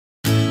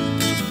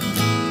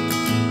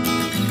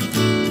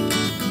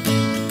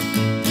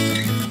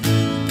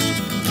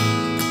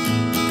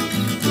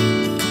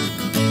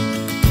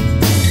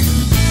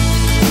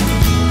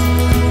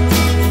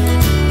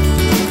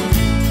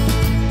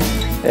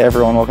Hey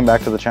everyone, welcome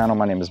back to the channel.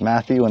 My name is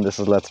Matthew and this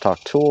is Let's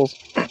Talk Tools.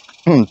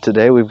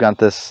 Today we've got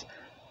this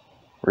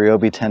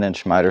Ryobi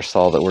 10-inch miter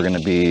saw that we're going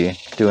to be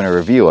doing a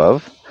review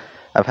of.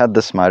 I've had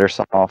this miter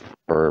saw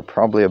for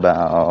probably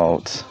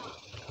about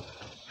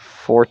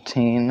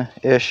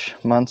 14-ish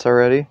months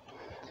already.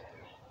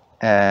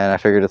 And I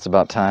figured it's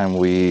about time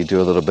we do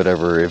a little bit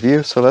of a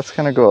review. So let's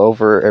kind of go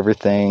over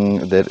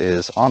everything that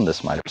is on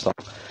this miter saw.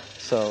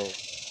 So,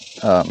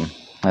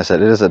 I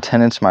said it is a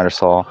 10-inch miter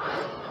saw.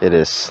 It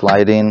is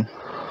sliding.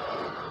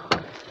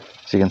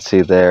 As you can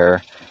see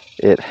there,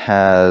 it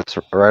has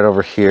right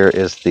over here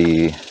is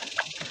the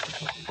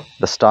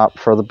stop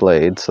for the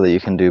blade so that you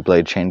can do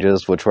blade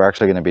changes, which we're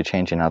actually going to be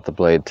changing out the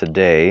blade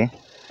today.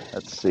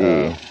 Let's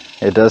see.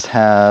 It does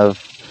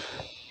have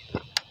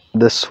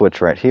this switch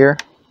right here,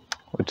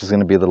 which is going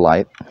to be the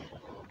light.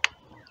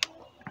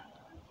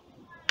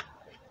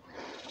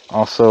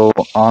 Also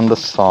on the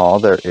saw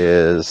there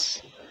is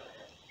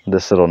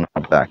this little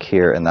knob back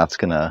here, and that's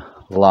going to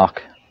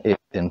lock it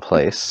in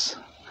place.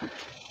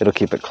 It'll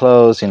keep it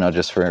closed, you know,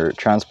 just for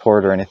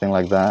transport or anything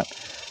like that.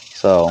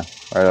 So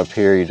right up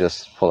here you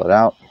just pull it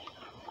out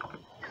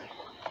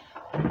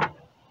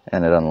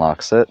and it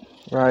unlocks it.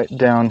 Right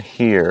down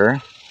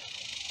here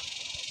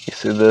you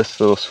see this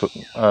little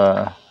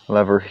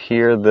lever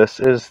here. This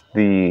is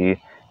the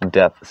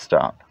depth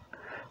stop.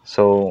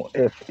 So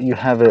if you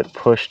have it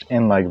pushed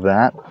in like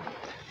that,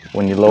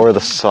 when you lower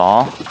the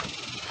saw,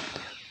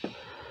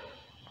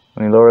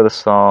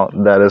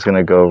 that is going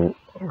to go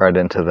right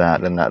into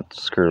that, and that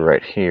screw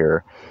right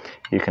here.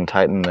 You can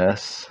tighten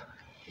this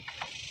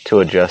to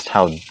adjust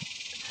how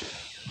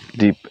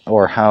deep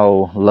or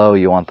how low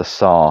you want the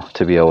saw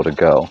to be able to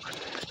go.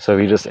 So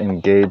if you just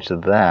engage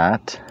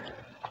that,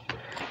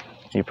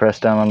 you press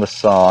down on the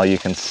saw, you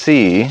can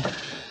see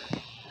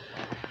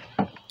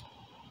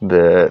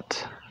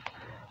that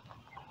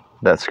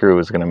that screw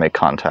is going to make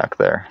contact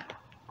there,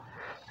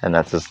 and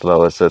that's as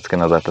low as it's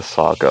going to let the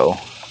saw go.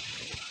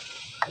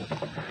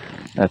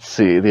 Let's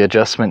see, the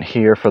adjustment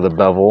here for the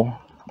bevel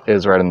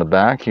is right in the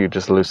back. You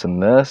just loosen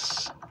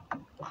this.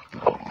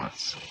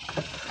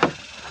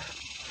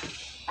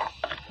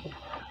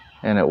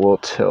 And it will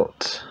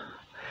tilt.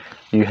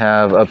 You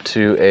have up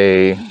to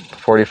a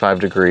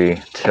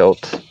 45-degree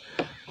tilt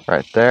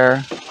right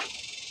there.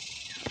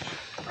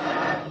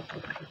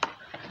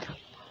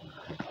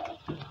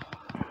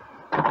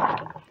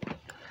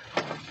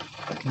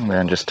 And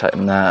then just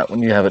tighten that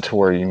when you have it to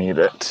where you need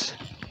it.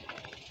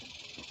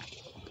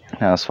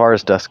 Now, as far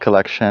as dust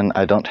collection,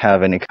 I don't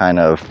have any kind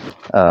of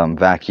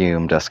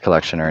vacuum dust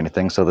collection or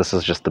anything, so this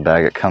is just the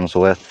bag it comes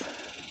with.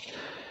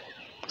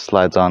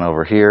 Slides on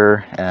over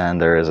here,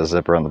 and there is a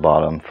zipper on the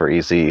bottom for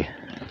easy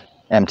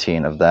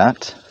emptying of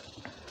that.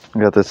 You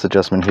got this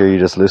adjustment here. You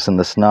just loosen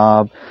this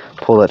knob,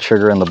 pull that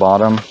trigger in the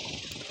bottom,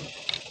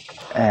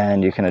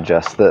 and you can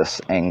adjust this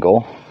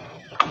angle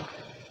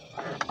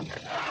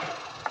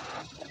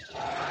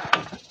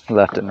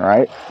left and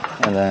right,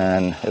 and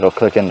then it'll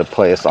click into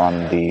place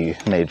on the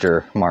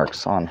major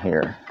marks on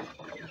here.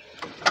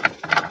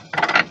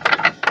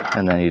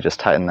 And then you just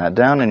tighten that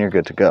down and you're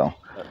good to go.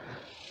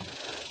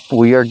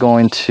 We are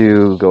going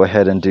to go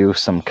ahead and do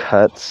some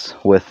cuts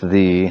with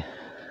this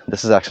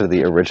is actually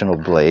the original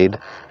blade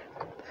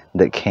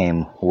that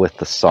came with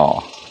the saw.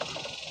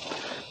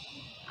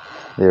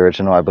 The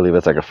original, I believe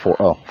it's like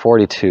a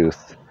 40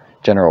 tooth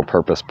general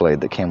purpose blade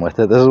that came with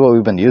it. This is what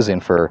we've been using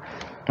for,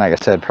 like I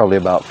said, probably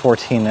about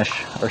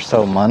 14-ish or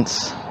so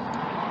months.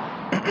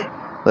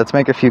 Let's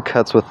make a few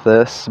cuts with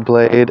this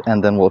blade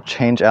and then we'll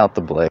change out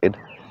the blade.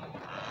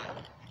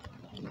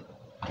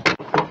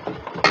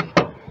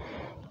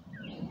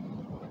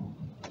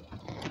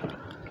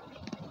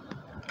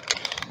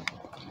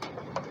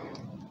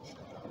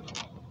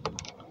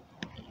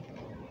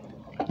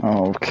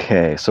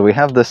 Okay, so we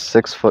have this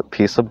 6-foot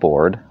piece of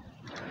board,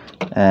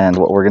 and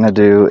what we're going to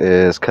do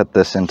is cut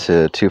this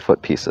into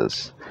 2-foot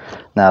pieces.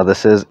 Now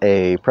this is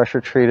a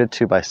pressure treated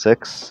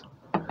 2x6.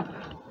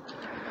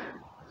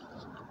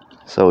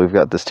 So we've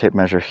got this tape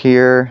measure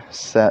here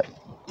set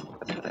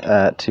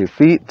at 2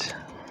 feet.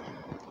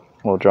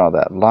 We'll draw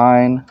that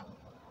line.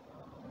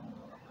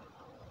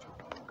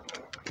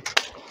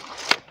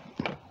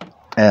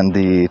 And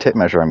the tape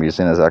measure I'm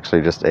using is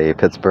actually just a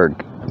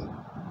Pittsburgh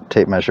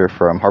tape measure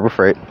from Harbor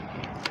Freight.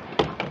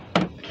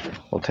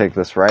 We'll take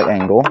this right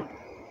angle,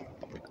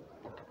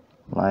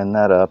 line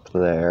that up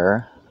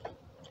there,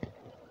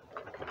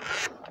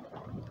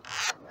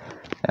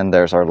 and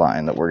there's our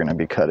line that we're going to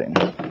be cutting.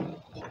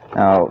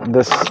 Now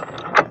this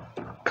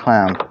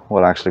clamp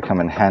will actually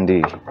come in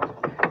handy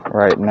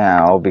right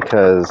now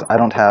because I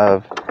don't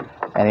have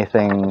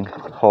anything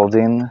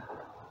holding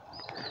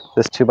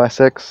this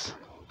 2x6.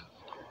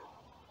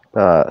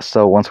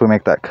 So once we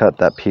make that cut,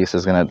 that piece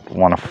is going to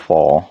want to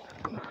fall.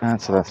 And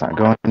so that's not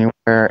going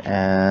anywhere,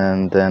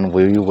 and then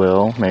we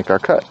will make our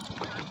cut.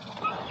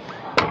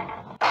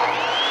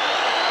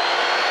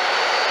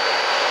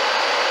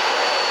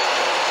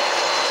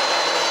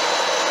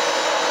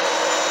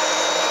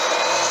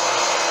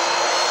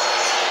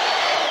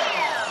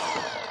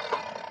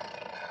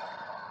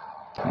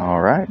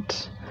 All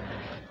right.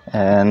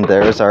 And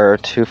there's our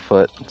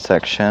 2-foot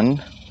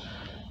section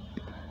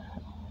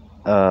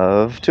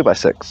of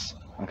 2x6.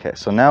 Okay,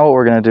 so now what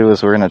we're going to do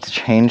is we're going to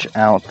change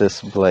out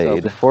this blade.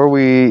 So before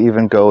we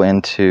even go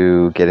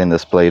into getting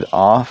this blade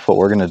off, what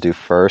we're going to do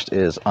first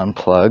is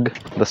unplug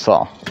the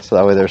saw. So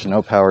that way there's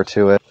no power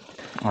to it.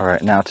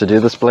 Alright, now to do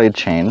this blade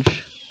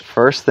change,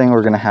 first thing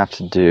we're going to have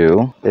to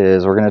do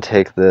is we're going to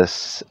take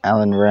this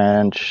Allen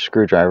wrench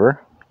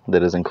screwdriver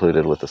that is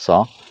included with the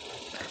saw,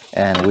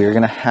 and we're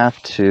going to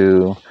have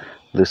to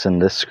loosen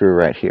this screw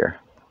right here.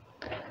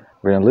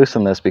 We're going to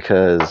loosen this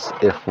because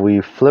if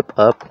we flip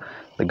up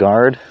the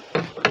guard,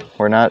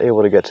 we're not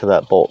able to get to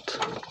that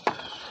bolt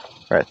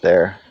right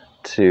there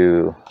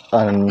to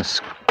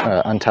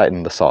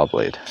untighten the saw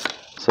blade.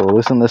 So we'll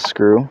loosen this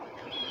screw.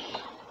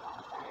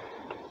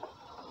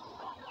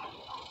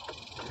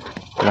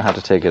 You don't have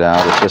to take it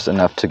out, it's just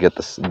enough to get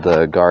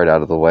the guard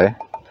out of the way.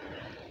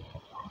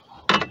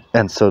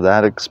 And so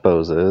that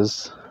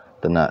exposes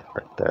the nut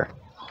right there.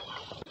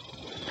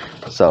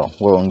 So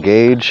we'll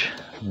engage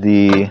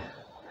the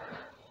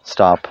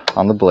stop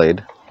on the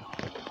blade.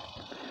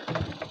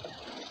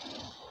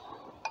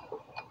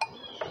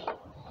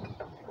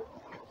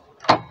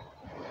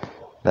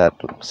 That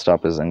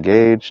stop is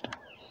engaged.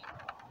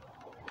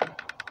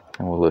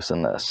 And we'll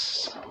loosen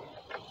this.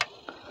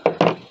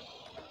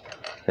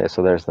 Okay,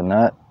 so there's the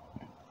nut.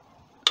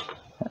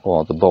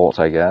 Well, the bolt,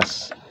 I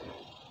guess.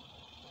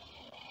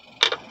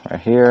 Right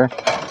here.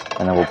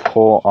 And then we'll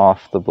pull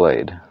off the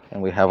blade.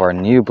 And we have our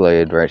new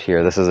blade right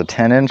here. This is a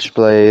 10-inch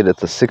blade.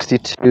 It's a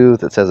 62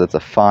 that says it's a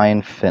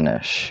fine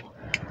finish.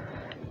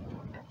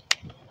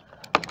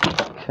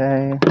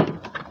 Okay.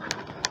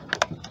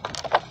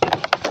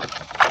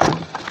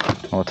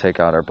 We'll take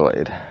out our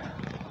blade.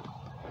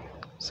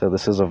 So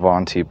this is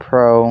Avanti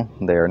PRO.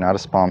 They are not a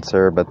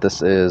sponsor, but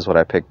this is what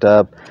I picked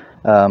up.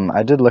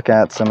 I did look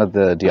at some of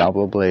the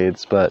Diablo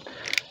blades, but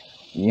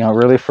you know,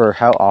 really for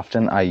how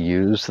often I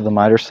use the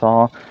miter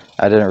saw,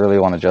 I didn't really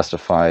want to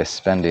justify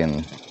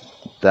spending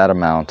that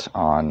amount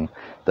on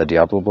the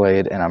Diablo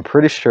blade, and I'm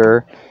pretty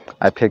sure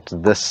I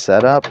picked this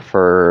setup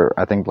for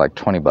I think like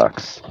 20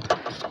 bucks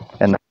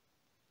and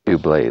 2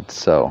 blades.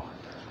 So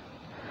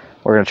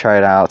we're gonna try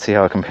it out, see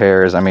how it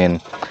compares. I mean,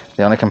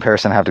 the only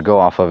comparison I have to go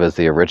off of is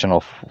the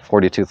original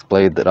 40-tooth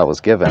blade that I was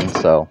given,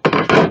 so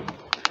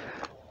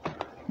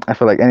I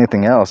feel like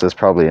anything else is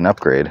probably an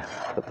upgrade.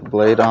 Put the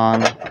blade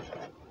on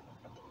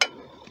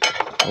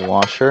the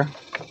washer,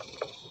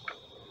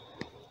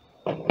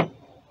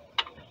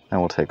 and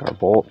we'll take our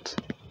bolt.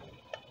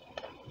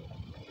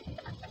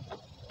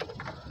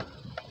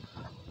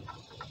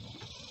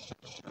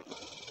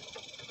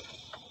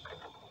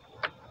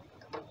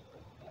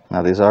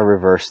 Now these are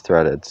reverse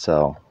threaded,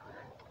 so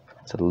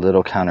it's a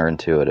little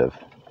counterintuitive.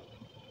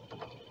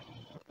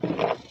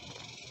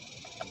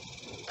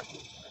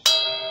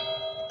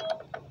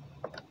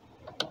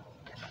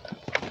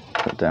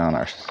 Put down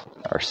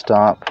our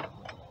stop.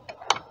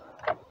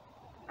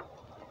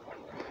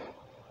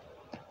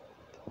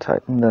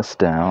 Tighten this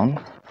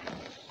down.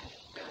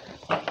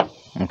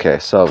 Okay,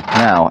 so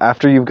now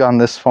after you've gone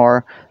this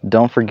far,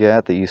 don't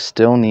forget that you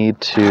still need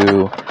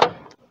to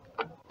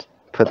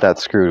put that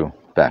screw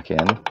back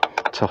in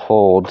to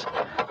hold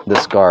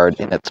this guard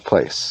in its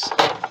place.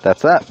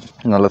 That's that.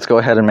 Now let's go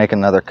ahead and make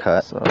another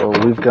cut. So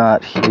we've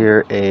got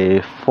here a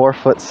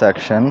 4-foot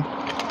section.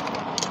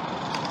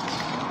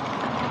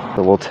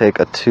 So we'll take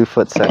a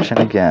 2-foot section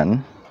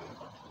again.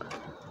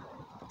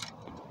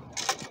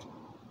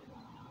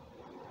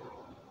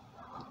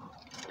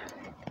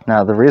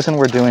 Now the reason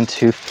we're doing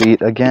 2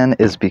 feet again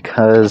is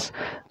because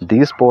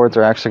these boards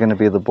are actually going to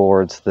be the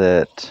boards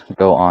that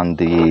go on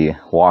the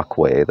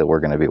walkway that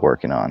we're going to be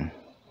working on.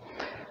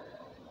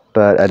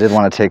 But I did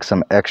want to take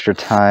some extra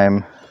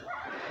time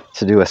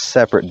to do a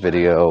separate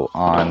video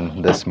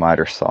on this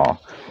miter saw.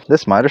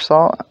 This miter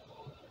saw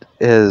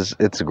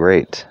it's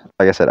great.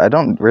 Like I said, I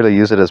don't really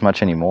use it as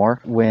much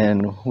anymore.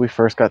 When we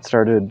first got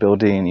started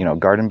building, you know,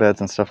 garden beds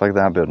and stuff like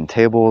that, building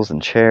tables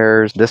and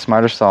chairs, this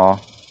miter saw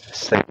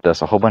saved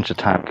us a whole bunch of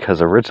time,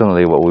 because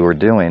originally what we were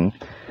doing,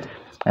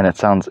 and it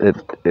sounds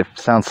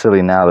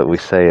silly now that we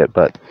say it,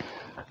 but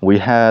we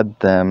had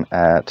them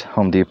at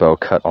Home Depot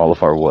cut all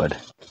of our wood.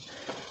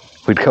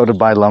 We'd go to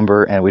buy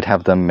lumber and we'd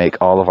have them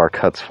make all of our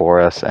cuts for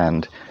us,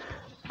 and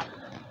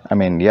I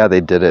mean, yeah,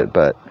 they did it,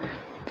 but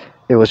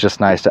it was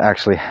just nice to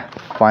actually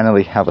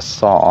finally have a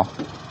saw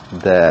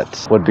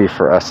that would be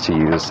for us to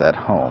use at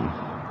home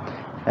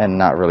and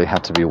not really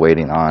have to be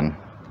waiting on,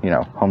 you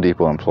know, Home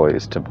Depot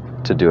employees to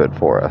do it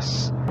for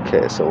us.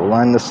 Okay, so we'll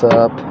line this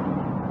up.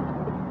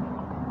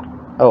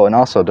 Oh, and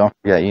also don't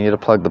forget, you need to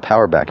plug the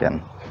power back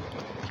in,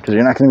 because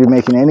you're not going to be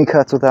making any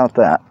cuts without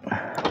that.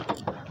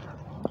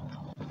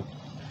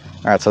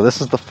 Alright, so this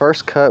is the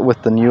first cut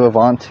with the new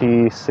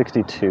Avanti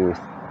 60-tooth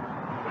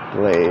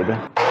blade.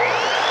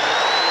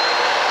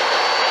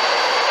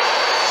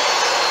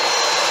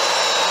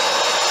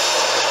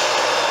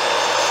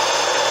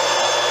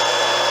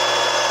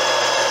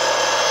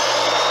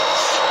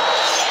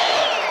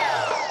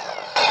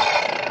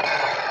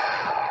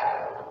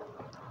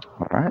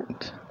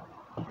 Alright,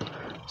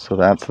 So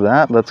that's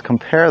that. Let's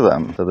compare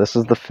them. So this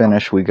is the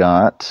finish we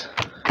got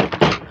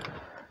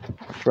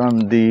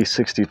from the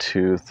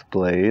 60-tooth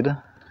blade.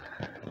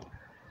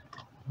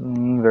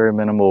 Very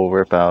minimal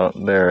rip out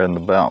there in the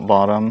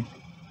bottom.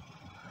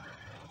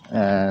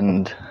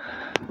 And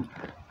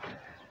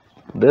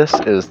this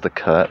is the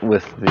cut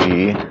with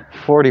the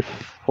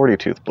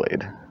 40-tooth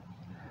blade.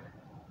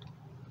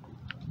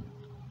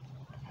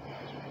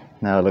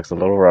 Now it looks a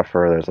little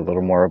rougher. There's a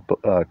little more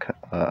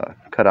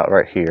cut out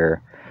right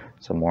here,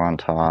 some more on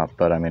top.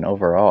 But I mean,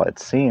 overall, it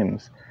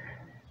seems,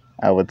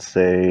 I would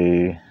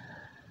say,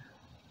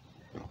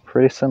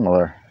 pretty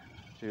similar.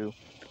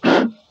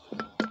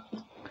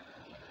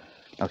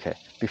 Okay,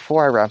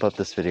 before I wrap up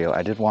this video,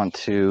 I did want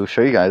to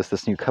show you guys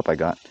this new cup I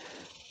got.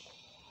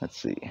 Let's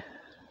see.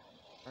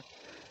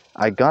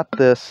 I got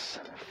this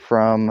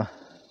from,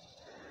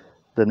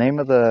 the name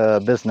of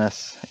the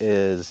business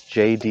is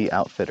JD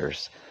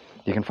Outfitters.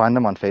 You can find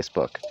them on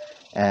Facebook.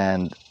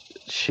 And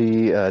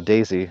she,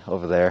 Daisy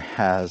over there,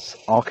 has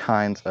all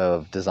kinds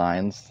of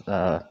designs,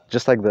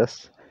 just like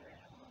this,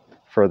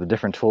 for the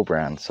different tool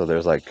brands. So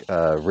there's like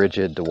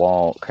Rigid,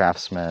 DeWalt,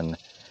 Craftsman,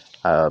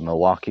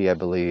 Milwaukee, I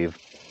believe.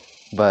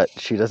 But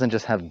she doesn't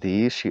just have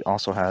these, she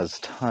also has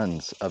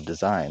tons of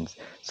designs.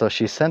 So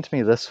she sent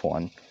me this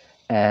one,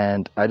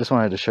 and I just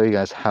wanted to show you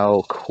guys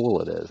how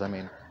cool it is. I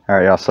mean,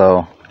 alright y'all,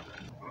 so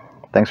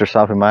thanks for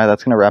stopping by.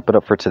 That's going to wrap it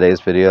up for today's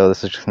video.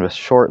 This is just a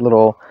short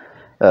little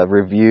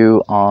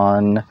review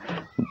on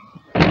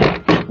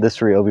this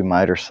Ryobi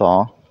miter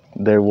saw.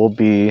 There will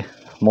be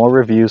more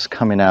reviews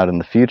coming out in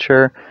the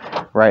future.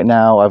 Right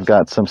now I've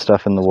got some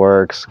stuff in the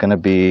works. Going to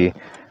be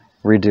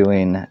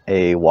redoing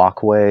a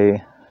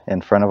walkway in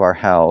front of our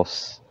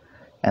house,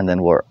 and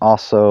then we're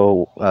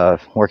also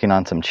working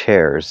on some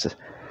chairs.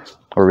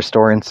 We're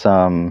restoring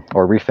some,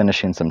 or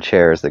refinishing some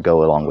chairs that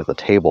go along with the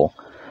table.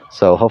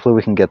 So hopefully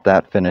we can get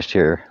that finished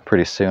here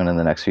pretty soon in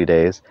the next few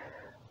days.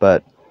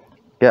 But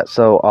yeah,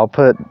 so I'll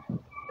put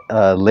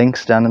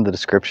links down in the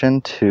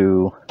description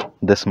to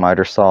this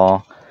miter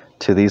saw,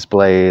 to these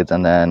blades,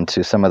 and then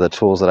to some of the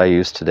tools that I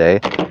used today.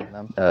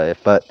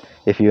 But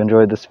if you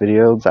enjoyed this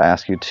video, I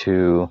ask you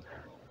to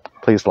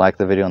please like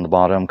the video on the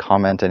bottom,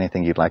 comment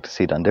anything you'd like to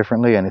see done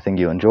differently, anything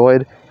you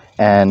enjoyed,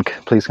 and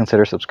please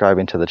consider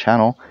subscribing to the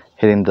channel,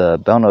 hitting the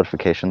bell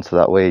notification so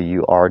that way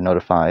you are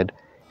notified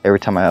every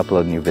time I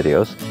upload new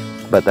videos.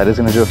 But that is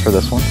going to do it for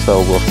this one, so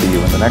we'll see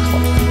you in the next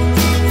one.